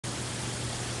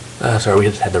Sorry, we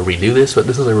just had to redo this, but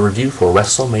this is a review for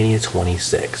WrestleMania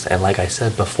 26. And like I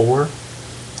said before,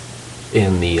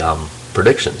 in the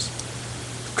predictions,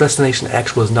 Destination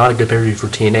X was not a good pay-per-view for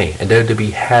TNA, and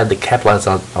WWE had to capitalize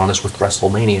on this with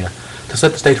WrestleMania to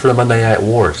set the stage for the Monday Night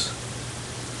Wars.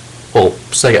 Well,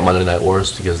 second Monday Night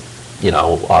Wars, because, you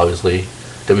know, obviously,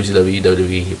 WCW,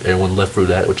 WWE, everyone lived through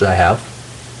that, which I have,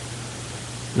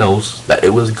 knows that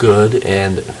it was good,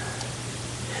 and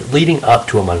leading up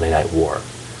to a Monday Night War,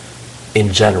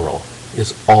 in general,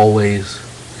 is always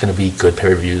going to be good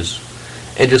pay-per-views,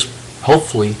 and just,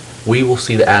 hopefully, we will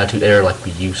see the Attitude Era like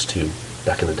we used to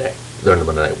back in the day, during the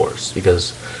Monday Night Wars,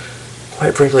 because,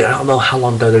 quite frankly, I don't know how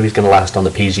long WWE is going to last on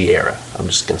the PG era. I'm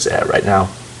just going to say that right now.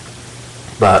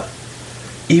 But,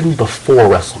 even before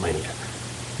WrestleMania,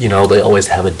 you know, they always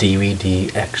have a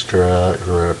DVD extra,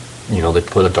 or, you know, they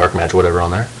put a dark match or whatever on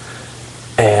there,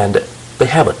 and they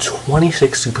have a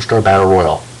 26 Superstar Battle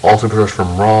Royal, all Superstars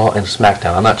from Raw and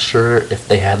SmackDown. I'm not sure if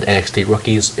they had NXT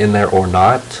rookies in there or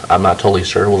not. I'm not totally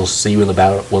sure. We'll just see when the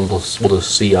battle, we'll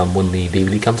just see when the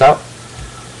DVD comes out.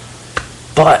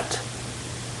 But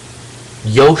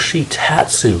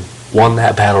Yoshitatsu won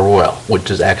that Battle Royal, which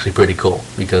is actually pretty cool,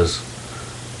 because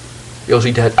I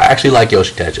actually like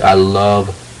Yoshitatsu. I love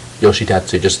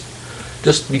Yoshitatsu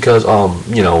just because,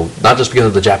 you know, not just because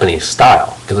of the Japanese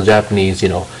style, because the Japanese, you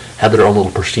know, have their own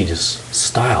little prestigious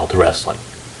style to wrestling,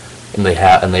 and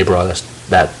they brought us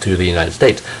that to the United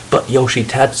States. But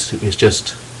Yoshitatsu is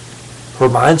just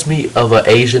reminds me of an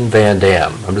Asian Van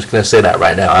Damme. I'm just gonna say that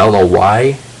right now. I don't know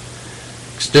why.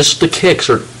 It's just the kicks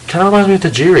are kind of reminds me of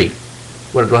Tajiri,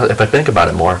 if I think about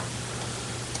it more.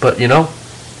 But you know,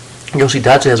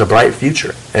 Yoshitatsu has a bright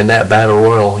future, and that Battle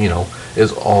Royal, you know,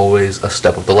 is always a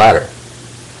step up the ladder.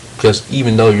 Because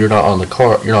even though you're not on the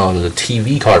card, you're not on the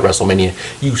TV card at WrestleMania,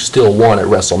 you still won at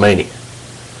WrestleMania.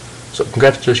 So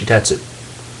congrats to Yoshitatsu.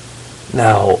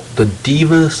 Now, the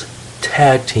Divas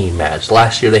Tag Team match.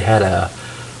 Last year they had a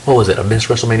Miss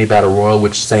WrestleMania Battle Royal,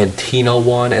 which Santino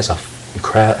won as a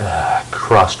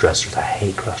cross-dressers. I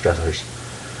hate cross-dressers.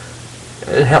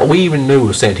 And hell, we even knew it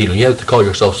was Santino. You had to call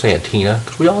yourself Santina,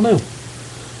 because we all knew.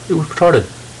 It was retarded.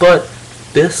 But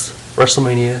this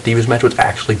WrestleMania Divas match was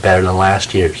actually better than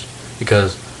last year's,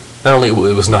 because not only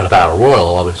it was not a Battle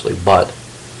Royal, obviously, but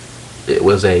it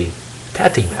was a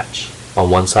tag team match. On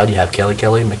one side you have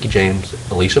Kelly, Mickie James,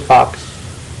 Alicia Fox.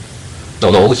 No,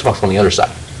 Alicia Fox on the other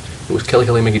side. It was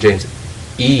Kelly, Mickie James,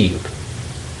 Eve,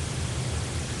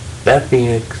 Beth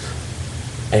Phoenix,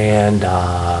 and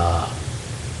I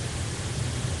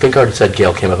think I already said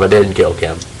Gail Kim. If I didn't, Gail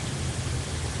Kim.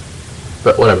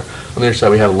 But whatever. On the other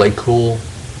side we have Lay Cool,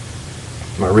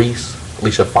 Maurice,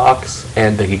 Alicia Fox,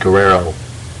 and Vicky Guerrero.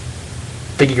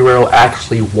 Vicky Guerrero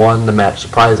actually won the match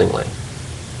surprisingly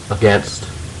against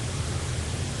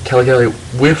Kelly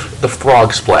with the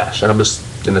frog splash. And I'm just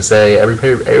gonna say every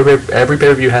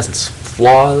pay-per-view has its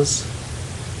flaws.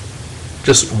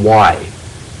 Just why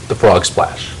the frog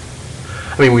splash?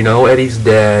 I mean, we know Eddie's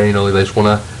dead. You know, they just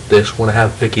wanna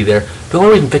have Vicky there. The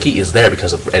only reason Vicky is there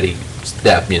because of Eddie's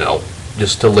death. You know,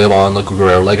 just to live on the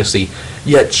Guerrero legacy.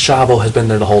 Yet Chavo has been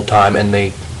there the whole time, and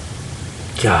they,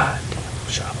 God damn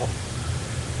Chavo.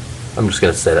 I'm just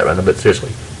gonna say that right now, but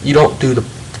seriously, you don't do the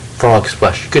frog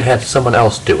splash. You could have someone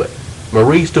else do it.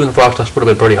 Maurice doing the frog splash would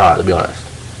have been pretty hot, to be honest.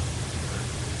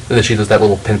 And then she does that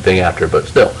little pin thing after, but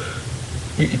still,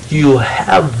 you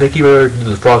have Vicky do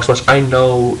the frog splash. I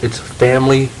know it's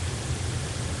family.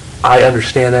 I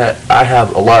understand that. I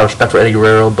have a lot of respect for Eddie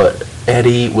Guerrero, but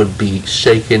Eddie would be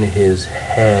shaking his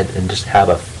head and just have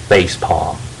a face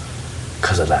palm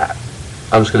because of that.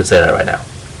 I'm just going to say that right now.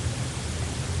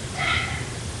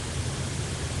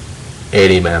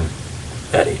 Eddie, man.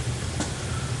 Eddie.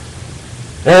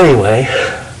 Anyway,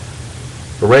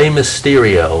 Rey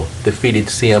Mysterio defeated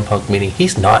CM Punk, meaning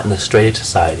he's not in the Straight Edge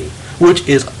Society, which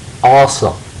is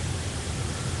awesome.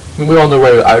 I mean, we all knew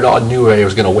Rey. I knew Rey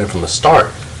was going to win from the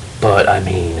start, but I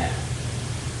mean,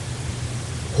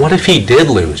 what if he did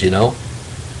lose, you know?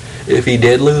 If he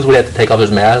did lose, we'd have to take off his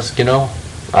mask, you know?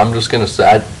 I'm just going to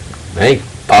say, hey,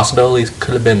 possibilities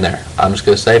could have been there. I'm just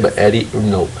going to say, but Eddie,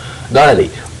 no, not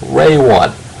Eddie. Rey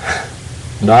won.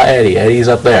 Not Eddie. Eddie's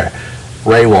up there.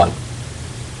 Rey won.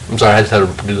 I'm sorry, I just had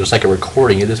to do a second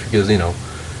recording it just because, you know,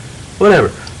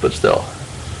 whatever. But still.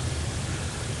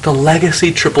 The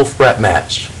Legacy Triple Threat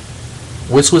match,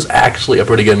 which was actually a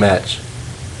pretty good match.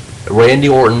 Randy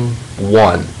Orton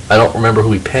won. I don't remember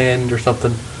who he pinned or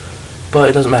something, but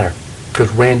it doesn't matter because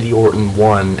Randy Orton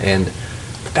won. And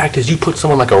the fact is, you put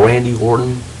someone like a Randy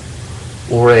Orton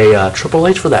or a Triple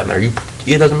H for that matter.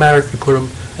 It doesn't matter if you put him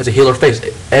as a heel or face.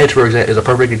 Edge, for example, is a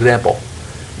perfect example.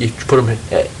 You put them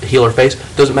at heel or face,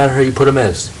 doesn't matter who you put them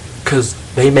as, because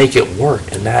they make it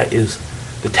work, and that is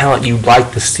the talent you'd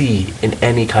like to see in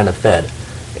any kind of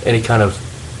any kind of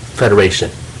federation,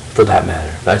 for that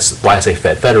matter. That's why I say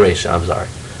federation, I'm sorry.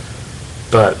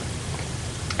 But,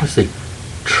 let's see,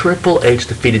 Triple H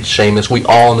defeated Sheamus. We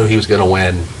all knew he was going to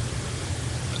win.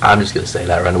 I'm just going to say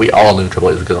that right now. We all knew Triple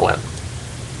H was going to win.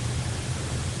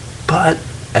 But,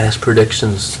 as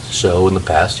predictions show in the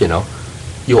past,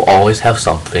 you'll always have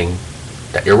something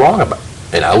that you're wrong about.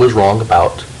 And I was wrong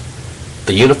about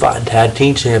the Unified Tag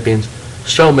Team Champions,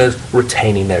 Sheamus,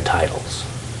 retaining their titles.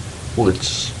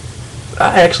 Which,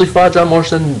 I actually thought John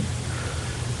Morrison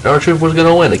and R-Truth was going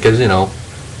to win it, because,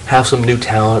 have some new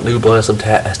talent, new blood as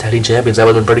tag team champions. That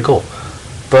would have been pretty cool.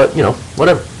 But,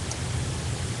 whatever.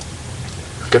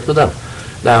 Good for them.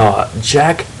 Now,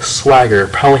 Jack Swagger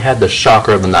probably had the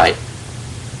shocker of the night.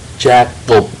 Jack,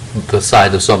 well,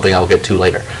 besides of something I'll get to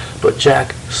later. But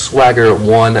Jack Swagger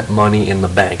won Money in the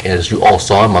Bank, as you all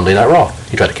saw on Monday Night Raw.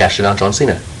 He tried to cash it on John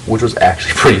Cena, which was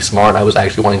actually pretty smart. I was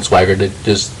actually wanting Swagger to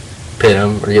just pin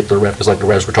him or get the ref, because like the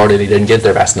ref's retarded, he didn't get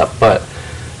there fast enough. But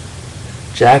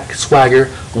Jack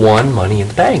Swagger won Money in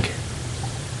the Bank.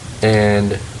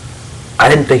 And I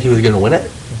didn't think he was going to win it,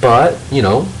 but,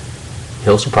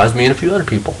 he'll surprise me and a few other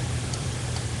people.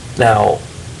 Now,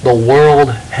 the World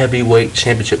Heavyweight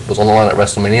Championship was on the line at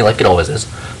WrestleMania, like it always is,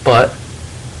 but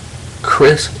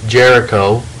Chris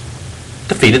Jericho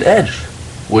defeated Edge,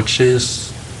 which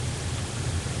is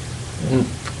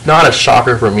not a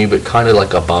shocker for me, but kind of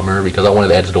like a bummer, because I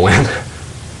wanted Edge to win.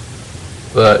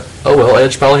 But, oh well,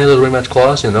 Edge probably has a rematch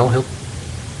clause, he'll,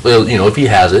 if he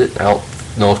has it. I don't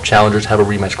know if challengers have a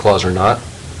rematch clause or not,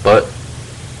 but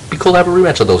it'd be cool to have a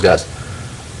rematch with those guys.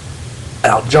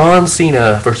 Now, John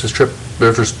Cena versus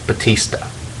Batista.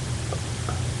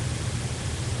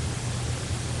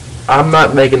 I'm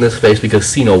not making this face because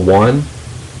Cena won.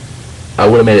 I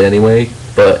would have made it anyway,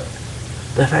 but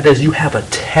the fact is you have a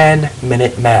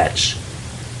 10-minute match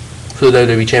for the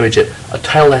WWE Championship, a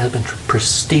title that has been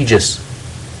prestigious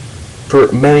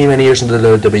for many, many years in the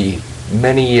WWE,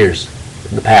 many years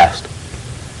in the past.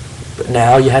 But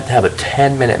now you have to have a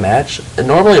 10-minute match, and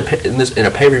normally in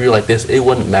a pay-per-view like this, it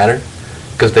wouldn't matter,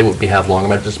 because they would have longer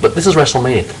matches, but this is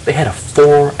WrestleMania. They had a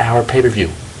 4-hour pay-per-view.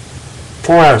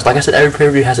 4 hours. Like I said, every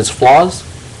pay-per-view has its flaws.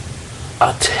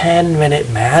 A 10-minute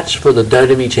match for the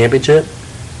WWE Championship?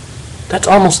 That's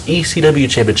almost ECW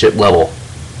Championship level.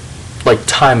 Like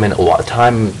time-wise.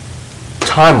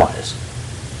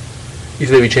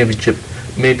 ECW Championship,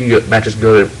 maybe matches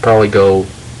probably go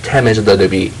 10 minutes of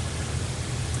WWE.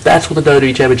 That's what the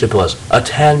WWE Championship was. A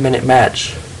 10-minute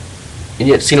match. And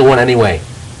yet Cena won anyway.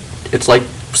 It's like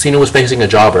Cena was facing a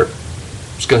jobber.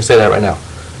 I'm just going to say that right now.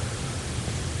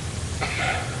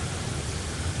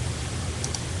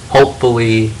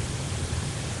 Hopefully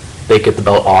they get the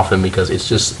belt off him, because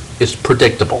it's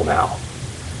predictable now.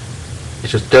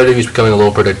 It's just WWE's becoming a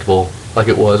little predictable, like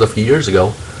it was a few years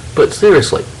ago. But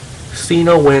seriously,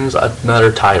 Cena wins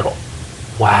another title.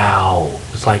 Wow.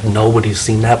 It's like nobody's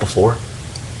seen that before.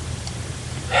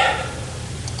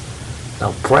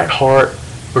 Now, Bret Hart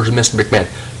versus Mr. McMahon.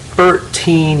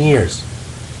 13 years.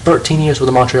 13 years with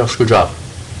the Montreal Screwjob.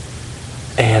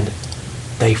 And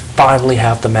they finally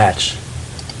have the match.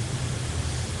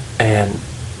 And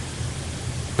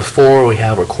before we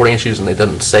have recording issues and they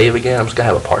doesn't save again, I'm just going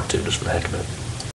to have a part 2 just for the heck of it.